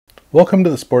Welcome to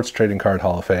the Sports Trading Card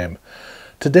Hall of Fame.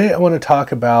 Today I want to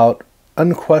talk about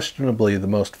unquestionably the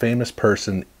most famous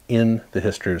person in the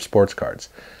history of sports cards,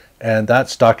 and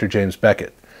that's Dr. James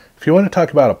Beckett. If you want to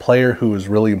talk about a player who is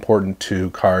really important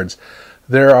to cards,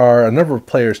 there are a number of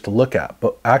players to look at,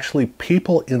 but actually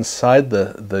people inside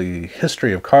the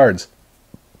history of cards,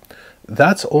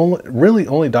 that's really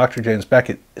only Dr. James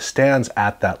Beckett stands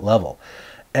at that level.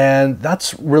 And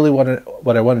that's really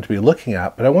what I wanted to be looking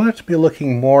at, but I wanted to be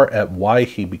looking more at why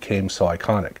he became so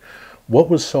iconic. What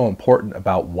was so important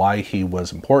about why he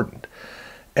was important?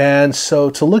 And so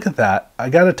to look at that, I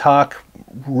got to talk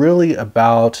really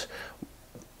about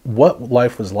what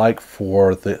life was like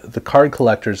for the card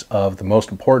collectors of the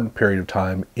most important period of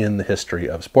time in the history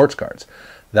of sports cards,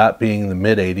 that being the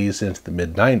mid-80s into the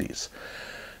mid-90s.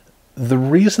 The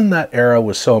reason that era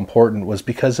was so important was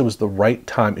because it was the right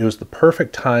time. It was the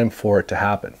perfect time for it to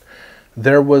happen.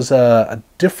 There was a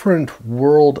different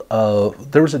world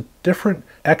there was a different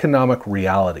economic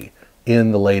reality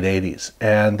in the late 80s,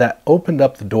 and that opened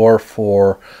up the door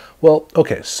for, well,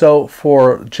 okay, so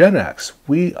for Gen X,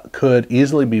 we could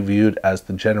easily be viewed as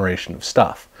the generation of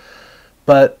stuff.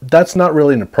 But that's not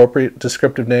really an appropriate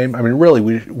descriptive name. I mean, really,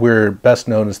 we're best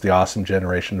known as the awesome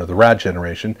generation or the rad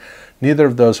generation. Neither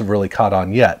of those have really caught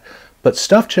on yet. But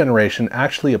stuff generation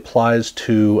actually applies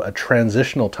to a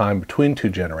transitional time between two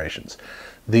generations.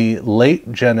 The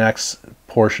late Gen X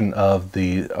portion of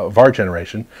our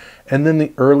generation, and then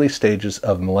the early stages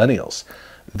of millennials.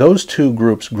 Those two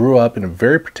groups grew up in a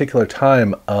very particular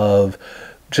time of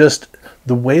just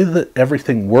the way that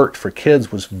everything worked for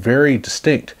kids was very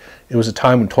distinct. It was a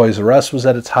time when Toys R Us was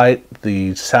at its height.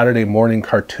 The Saturday morning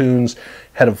cartoons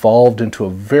had evolved into a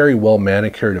very well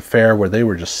manicured affair where they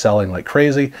were just selling like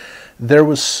crazy. There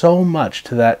was so much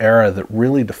to that era that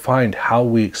really defined how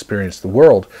we experienced the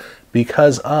world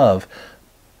because of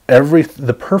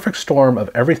the perfect storm of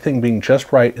everything being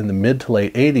just right in the mid to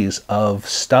late 80s, of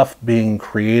stuff being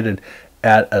created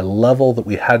at a level that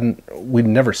we'd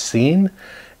never seen.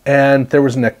 And there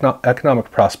was an economic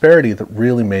prosperity that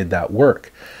really made that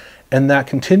work. And that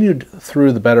continued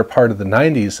through the better part of the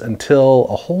 90s until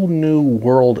a whole new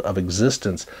world of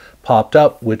existence popped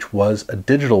up, which was a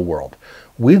digital world.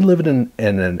 We lived in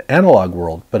an analog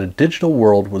world, but a digital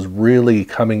world was really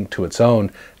coming to its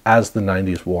own as the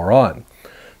 90s wore on.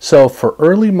 So for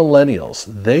early millennials,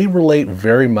 they relate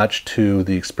very much to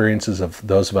the experiences of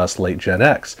those of us late Gen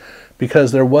X,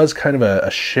 because there was kind of a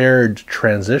shared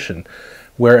transition.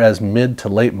 Whereas mid to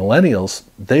late millennials,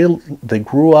 they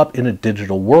grew up in a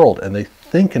digital world and they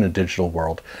think in a digital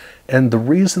world. And the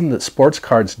reason that sports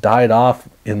cards died off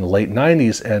in the late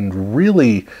 90s and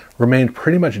really remained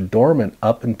pretty much dormant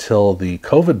up until the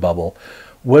COVID bubble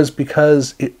was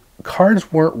because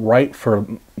cards weren't right for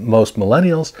most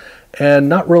millennials and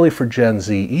not really for Gen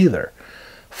Z either.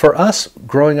 For us,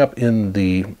 growing up in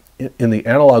the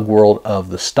analog world of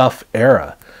the stuff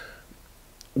era,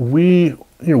 we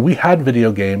had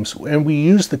video games and we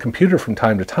used the computer from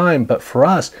time to time, but for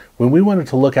us, when we wanted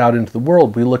to look out into the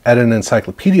world, we looked at an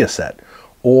encyclopedia set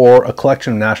or a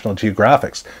collection of National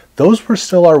Geographics. Those were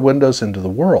still our windows into the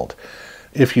world.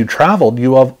 If you traveled,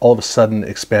 you all of a sudden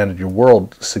expanded your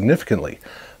world significantly.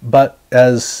 But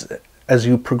as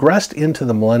you progressed into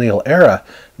the millennial era,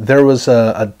 there was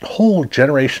a whole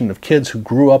generation of kids who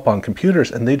grew up on computers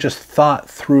and they just thought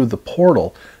through the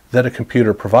portal that a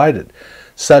computer provided,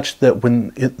 such that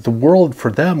the world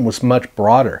for them was much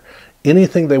broader.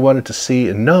 Anything they wanted to see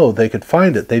and know, they could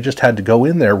find it. They just had to go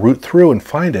in there, root through, and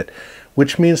find it,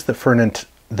 which means that for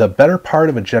the better part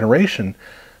of a generation,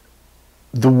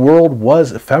 the world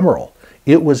was ephemeral.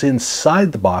 It was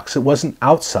inside the box. It wasn't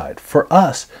outside. For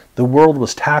us, the world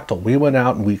was tactile. We went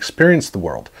out and we experienced the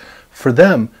world. For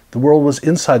them, the world was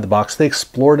inside the box. They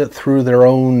explored it through their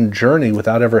own journey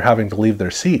without ever having to leave their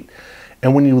seat.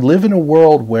 And when you live in a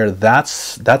world where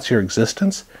that's your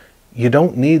existence, you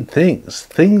don't need things.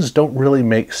 Things don't really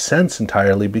make sense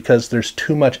entirely because there's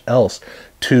too much else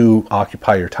to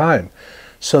occupy your time.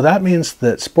 So that means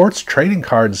that sports trading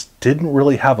cards didn't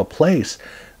really have a place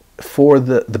for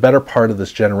the better part of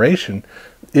this generation.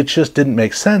 It just didn't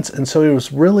make sense. And so it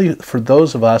was really for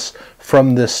those of us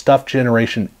from this stuff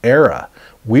generation era.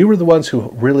 We were the ones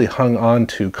who really hung on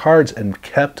to cards and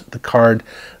kept the card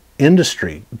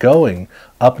industry going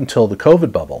up until the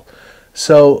COVID bubble.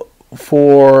 So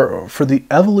for the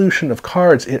evolution of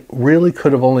cards, it really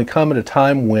could have only come at a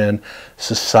time when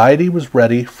society was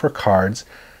ready for cards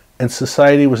and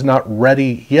society was not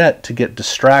ready yet to get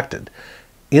distracted.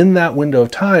 In that window of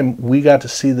time, we got to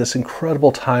see this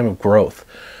incredible time of growth.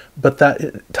 But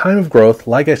that time of growth,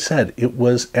 like I said, it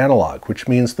was analog, which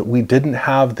means that we didn't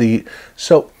have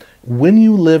so When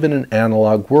you live in an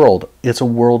analog world, it's a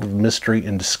world of mystery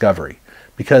and discovery,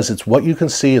 because it's what you can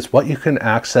see, it's what you can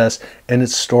access, and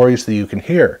it's stories that you can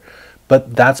hear.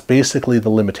 But that's basically the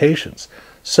limitations.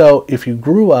 So if you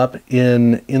grew up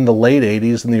in the late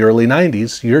 80s and the early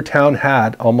 90s, your town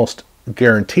had almost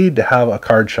guaranteed to have a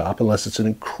card shop, unless it's an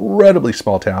incredibly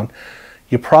small town.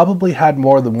 You probably had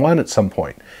more than one at some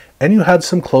point. And you had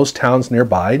some close towns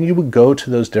nearby, and you would go to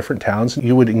those different towns and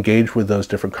you would engage with those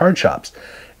different card shops.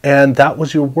 And that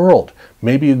was your world.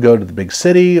 Maybe you go to the big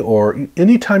city, or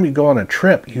anytime you go on a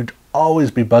trip, you'd always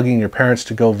be bugging your parents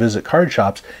to go visit card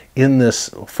shops in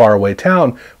this faraway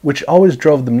town, which always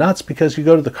drove them nuts, because you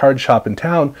go to the card shop in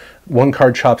town, one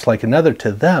card shop's like another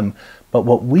to them. But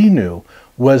what we knew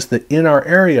was that in our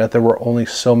area, there were only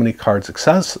so many cards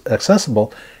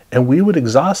accessible, and we would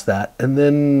exhaust that. And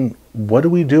then what do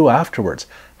we do afterwards?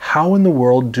 How in the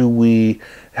world do we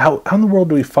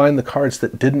find the cards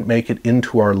that didn't make it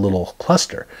into our little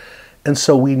cluster? And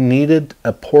so we needed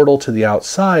a portal to the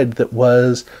outside that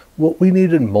was what we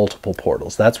needed, multiple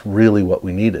portals. That's really what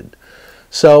we needed.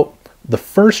 So the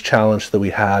first challenge that we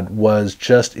had was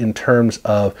just in terms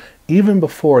of, even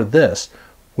before this,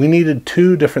 we needed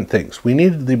two different things. We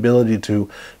needed the ability to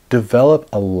develop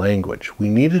a language. We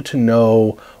needed to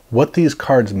know what these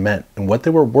cards meant and what they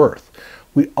were worth.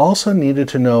 We also needed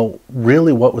to know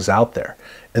really what was out there.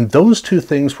 And those two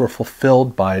things were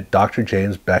fulfilled by Dr.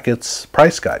 James Beckett's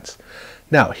price guides.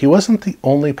 Now, he wasn't the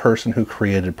only person who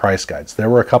created price guides. There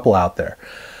were a couple out there,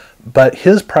 but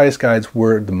his price guides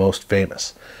were the most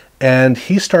famous. And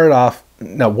he started off,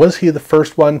 now was he the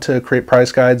first one to create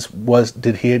price guides?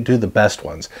 Did he do the best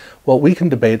ones? Well, we can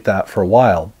debate that for a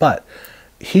while, but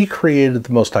he created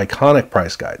the most iconic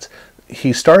price guides.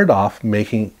 He started off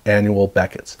making annual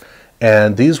Beckett's.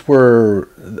 And these were,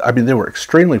 they were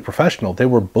extremely professional. They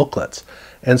were booklets.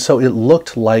 And so it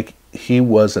looked like he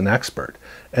was an expert.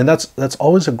 And that's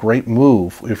always a great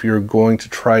move. If you're going to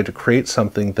try to create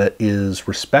something that is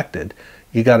respected,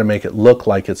 you got to make it look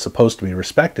like it's supposed to be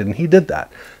respected. And he did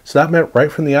that. So that meant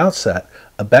right from the outset,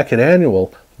 a Beckett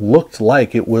annual looked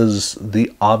like it was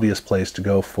the obvious place to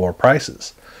go for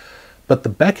prices. But the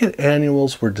Beckett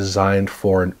annuals were designed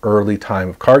for an early time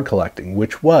of card collecting,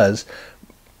 which was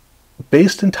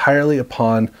based entirely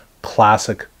upon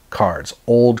classic cards,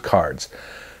 old cards.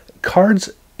 Cards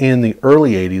in the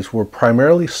early 80s were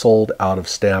primarily sold out of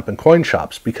stamp and coin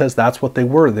shops, because that's what they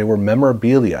were. They were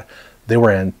memorabilia. They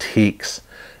were antiques.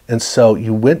 And so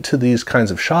you went to these kinds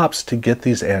of shops to get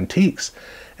these antiques.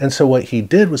 And so what he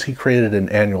did was he created an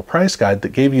annual price guide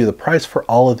that gave you the price for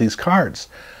all of these cards.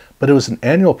 But it was an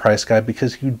annual price guide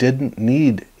because you didn't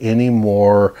need any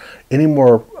more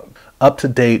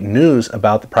up-to-date news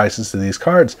about the prices of these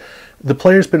cards. The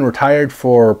player's been retired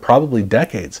for probably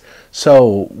decades.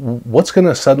 So what's going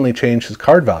to suddenly change his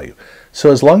card value?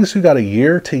 So as long as you got a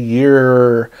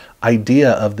year-to-year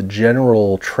idea of the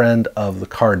general trend of the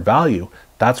card value,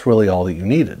 that's really all that you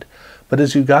needed. But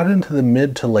as you got into the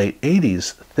mid to late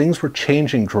 80s, things were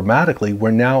changing dramatically,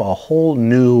 where now a whole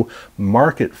new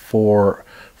market for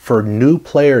new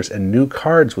players and new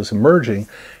cards was emerging.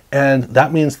 And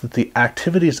that means that the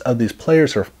activities of these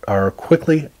players are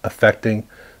quickly affecting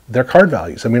their card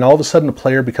values. All of a sudden a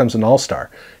player becomes an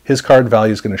all-star. His card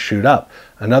value is going to shoot up.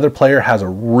 Another player has a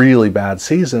really bad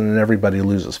season and everybody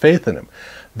loses faith in him.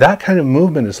 That kind of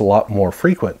movement is a lot more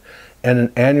frequent. And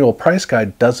an annual price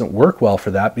guide doesn't work well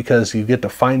for that, because you get to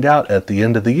find out at the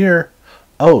end of the year,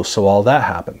 oh, so all that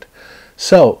happened.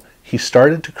 So he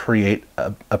started to create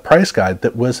a price guide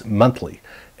that was monthly.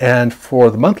 And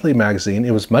for the monthly magazine,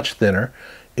 it was much thinner.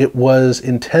 It was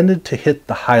intended to hit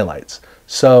the highlights.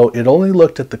 So it only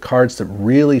looked at the cards that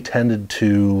really tended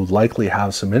to likely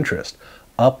have some interest,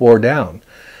 up or down.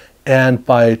 And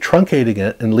by truncating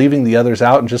it and leaving the others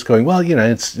out and just going, well,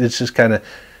 it's just kind of,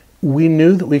 we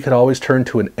knew that we could always turn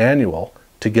to an annual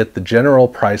to get the general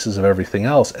prices of everything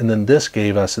else. And then this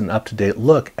gave us an up-to-date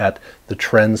look at the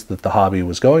trends that the hobby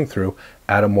was going through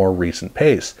at a more recent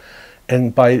pace.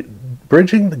 And by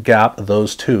bridging the gap of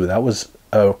those two, that was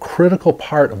a critical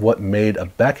part of what made a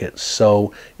Beckett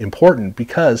so important,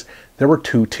 because there were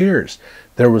two tiers.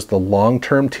 There was the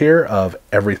long-term tier of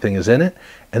everything is in it,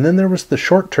 and then there was the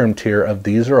short-term tier of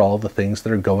these are all the things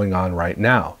that are going on right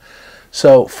now.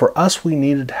 So for us, we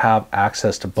needed to have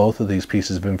access to both of these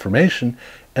pieces of information,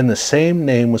 and the same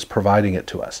name was providing it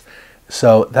to us.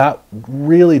 So that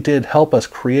really did help us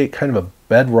create kind of a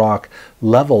bedrock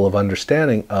level of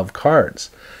understanding of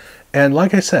cards. And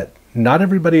like I said, not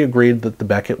everybody agreed that the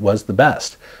Beckett was the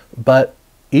best, but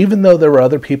even though there were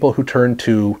other people who turned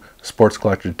to Sports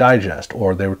Collector's Digest,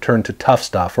 or they turned to Tough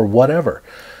Stuff or whatever,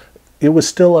 it was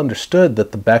still understood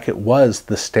that the Beckett was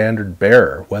the standard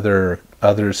bearer, whether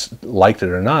others liked it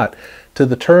or not, to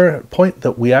the point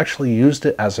that we actually used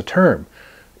it as a term.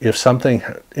 If something,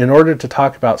 in order to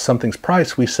talk about something's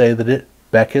price, we say that it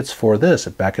Beckett's for this,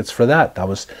 it Beckett's for that. That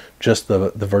was just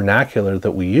the vernacular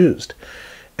that we used.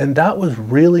 And that was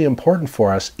really important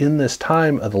for us in this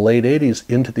time of the late 80s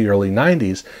into the early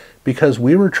 90s, because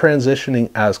we were transitioning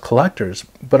as collectors,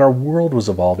 but our world was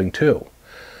evolving too.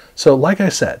 So like I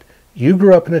said, you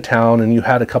grew up in a town and you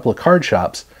had a couple of card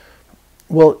shops.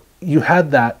 Well, you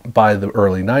had that by the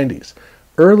early 90s.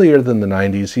 Earlier than the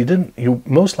 90s, you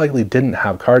most likely didn't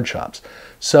have card shops.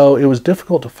 So it was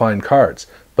difficult to find cards.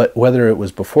 But whether it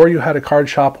was before you had a card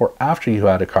shop or after you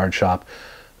had a card shop,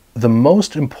 the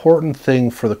most important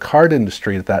thing for the card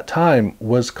industry at that time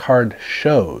was card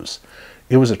shows.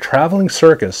 It was a traveling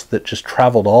circus that just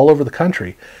traveled all over the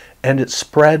country, and it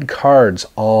spread cards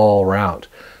all around.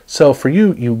 So for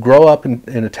you, you grow up in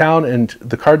a town, and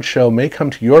the card show may come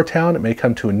to your town, it may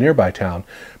come to a nearby town,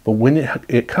 but when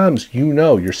it comes, you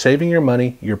know you're saving your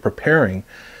money, you're preparing,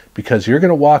 because you're going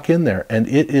to walk in there, and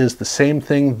it is the same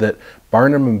thing that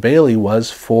Barnum and Bailey was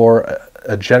for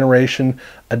a generation,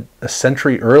 a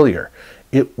century earlier.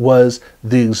 It was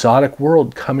the exotic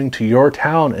world coming to your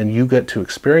town, and you get to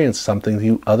experience something that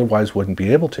you otherwise wouldn't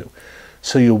be able to.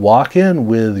 So you walk in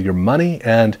with your money,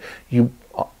 and you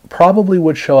probably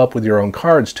would show up with your own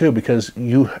cards too, because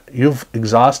you've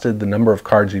exhausted the number of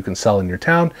cards you can sell in your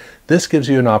town. This gives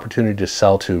you an opportunity to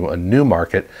sell to a new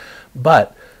market.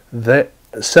 But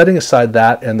setting aside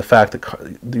that and the fact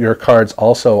that your cards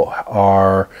also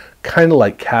are kind of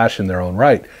like cash in their own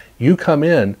right, you come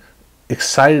in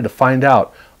excited to find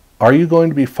out, are you going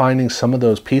to be finding some of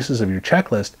those pieces of your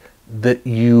checklist that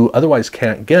you otherwise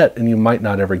can't get and you might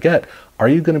not ever get? Are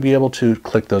you going to be able to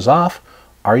click those off?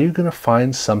 Are you going to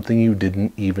find something you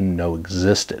didn't even know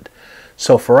existed?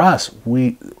 So for us,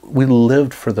 we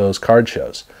lived for those card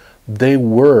shows. They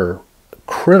were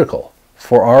critical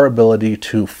for our ability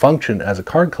to function as a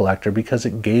card collector because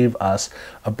it gave us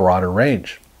a broader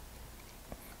range.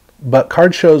 But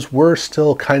card shows were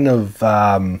still kind of,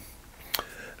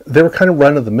 they were kind of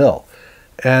run-of-the-mill.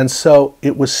 And so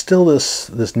it was still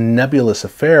this nebulous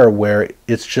affair where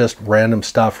it's just random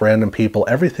stuff, random people,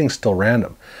 everything's still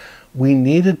random. We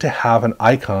needed to have an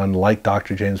icon like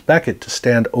Dr. James Beckett to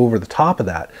stand over the top of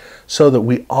that so that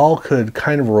we all could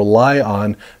kind of rely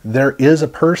on there is a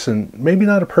person, maybe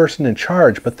not a person in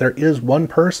charge, but there is one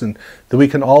person that we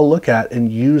can all look at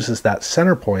and use as that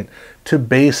center point to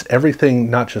base everything,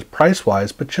 not just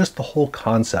price-wise, but just the whole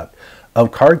concept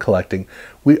of card collecting.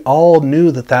 We all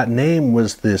knew that that name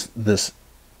was this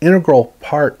integral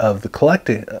part of the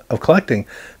collecting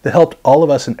that helped all of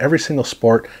us in every single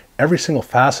sport, every single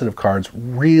facet of cards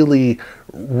really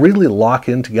lock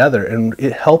in together, and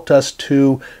it helped us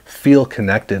to feel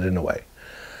connected in a way.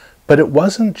 But it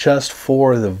wasn't just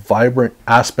for the vibrant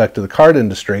aspect of the card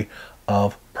industry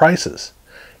of prices.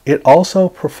 It also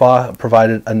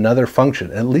provided another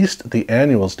function, at least the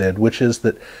annuals did, which is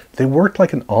that they worked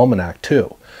like an almanac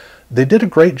too. They did a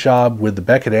great job with the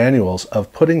Beckett annuals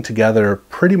of putting together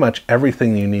pretty much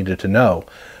everything you needed to know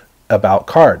about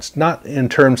cards, not in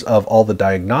terms of all the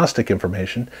diagnostic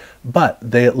information, but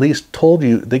they at least told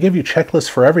you, they gave you checklists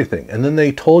for everything, and then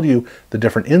they told you the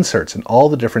different inserts and all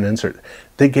the different inserts.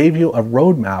 They gave you a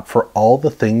roadmap for all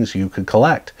the things you could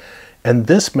collect. And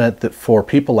this meant that for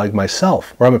people like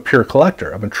myself, where I'm a pure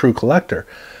collector, I'm a true collector,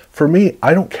 for me,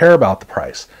 I don't care about the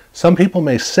price. Some people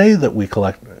may say that we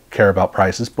care about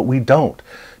prices, but we don't.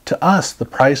 To us, the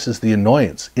price is the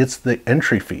annoyance. It's the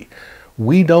entry fee.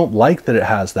 We don't like that it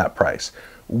has that price.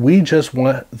 We just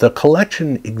want, the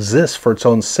collection exists for its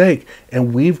own sake,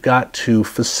 and we've got to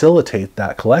facilitate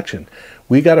that collection.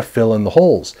 We got to fill in the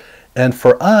holes. And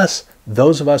for us,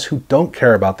 those of us who don't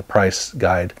care about the price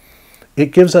guide,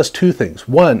 it gives us two things.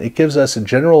 One, it gives us a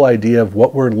general idea of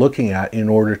what we're looking at in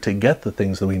order to get the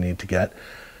things that we need to get.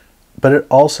 But it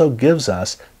also gives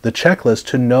us the checklist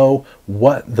to know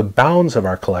what the bounds of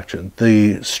our collection,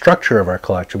 the structure of our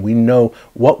collection. We know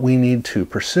what we need to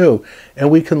pursue, and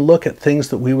we can look at things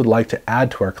that we would like to add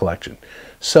to our collection.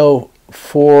 So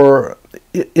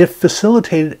it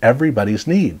facilitated everybody's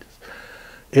needs.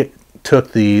 It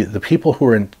took the people who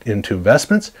were into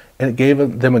investments, and it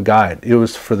gave them a guide. It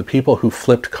was for the people who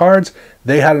flipped cards.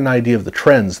 They had an idea of the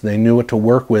trends. They knew what to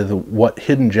work with, what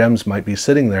hidden gems might be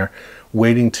sitting there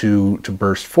waiting to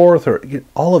burst forth, or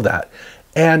all of that.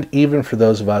 And even for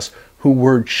those of us who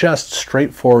were just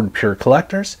straightforward pure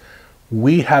collectors,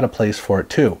 we had a place for it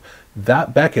too.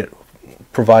 That Beckett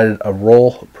provided a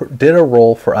role, did a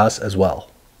role for us as well.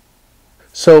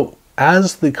 So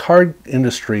as the card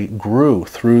industry grew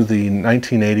through the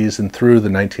 1980s and through the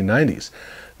 1990s,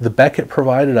 the Beckett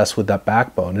provided us with that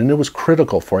backbone, and it was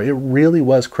critical for it. It really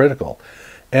was critical.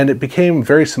 And it became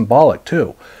very symbolic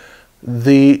too.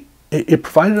 It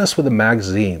provided us with a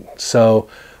magazine. So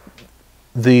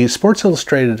the Sports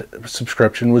Illustrated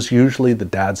subscription was usually the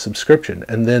dad's subscription,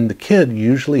 and then the kid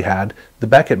usually had the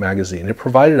Beckett magazine. It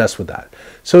provided us with that.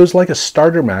 So it was like a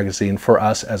starter magazine for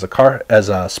us as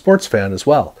a sports fan as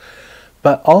well.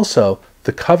 But also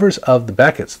the covers of the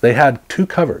Becketts, they had two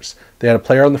covers. They had a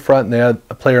player on the front and they had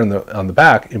a player on the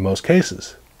back in most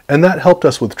cases. And that helped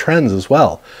us with trends as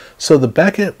well. So the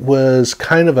Beckett was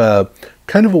kind of a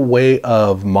way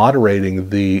of moderating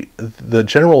the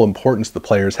general importance the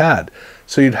players had.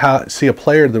 So you'd see a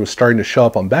player that was starting to show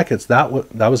up on Beckett's, that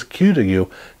was a cue to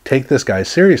you, take this guy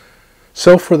seriously.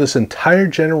 So for this entire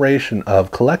generation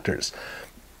of collectors,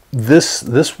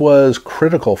 this was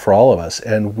critical for all of us,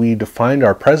 and we defined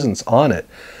our presence on it.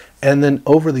 And then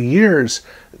over the years,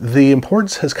 the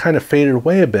importance has kind of faded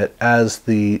away a bit as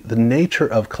the nature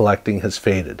of collecting has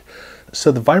faded.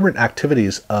 So the vibrant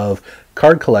activities of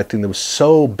card collecting that was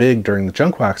so big during the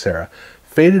junk wax era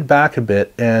faded back a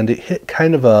bit, and it hit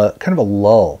kind of a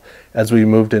lull as we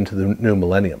moved into the new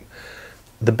millennium.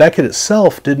 The Beckett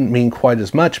itself didn't mean quite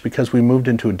as much because we moved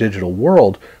into a digital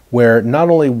world where not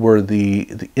only were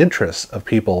the interests of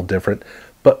people different,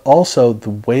 but also the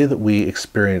way that we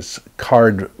experience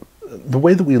the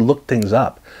way that we look things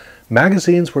up.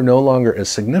 Magazines were no longer as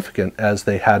significant as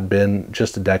they had been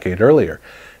just a decade earlier.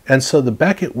 And so the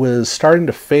Beckett was starting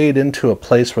to fade into a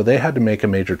place where they had to make a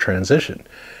major transition.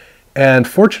 And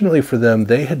fortunately for them,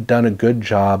 they had done a good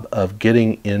job of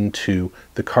getting into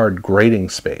the card grading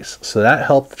space. So that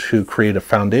helped to create a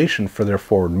foundation for their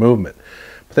forward movement.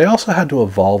 But they also had to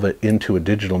evolve it into a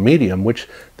digital medium, which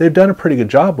they've done a pretty good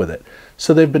job with it.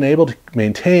 So they've been able to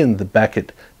maintain the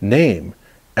Beckett name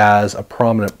as a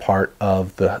prominent part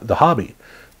of the hobby.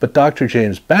 But Dr.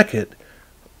 James Beckett,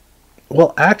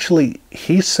 well, actually,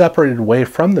 he separated away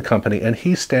from the company, and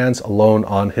he stands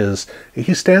alone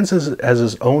he stands as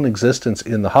his own existence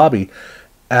in the hobby,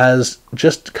 as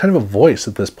just kind of a voice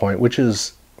at this point, which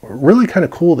is really kind of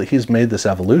cool that he's made this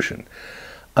evolution.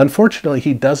 Unfortunately,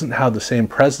 he doesn't have the same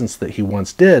presence that he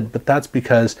once did, but that's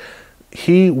because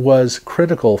he was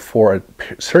critical for a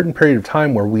certain period of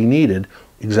time where we needed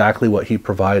exactly what he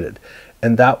provided,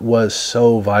 and that was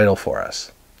so vital for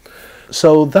us.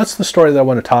 So that's the story that I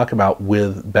want to talk about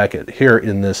with Beckett here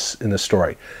in this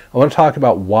story. I want to talk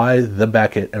about why the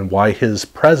Beckett and why his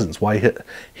presence, why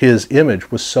his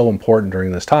image was so important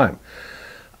during this time.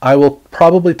 I will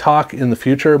probably talk in the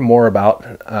future more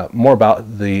about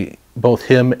both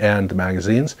him and the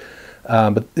magazines,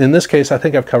 but in this case, I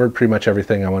think I've covered pretty much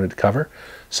everything I wanted to cover.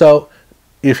 So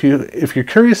if you're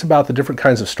curious about the different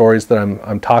kinds of stories that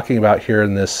I'm talking about here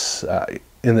in this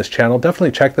channel,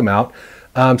 definitely check them out.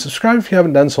 Subscribe if you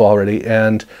haven't done so already,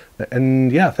 and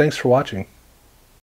yeah, thanks for watching.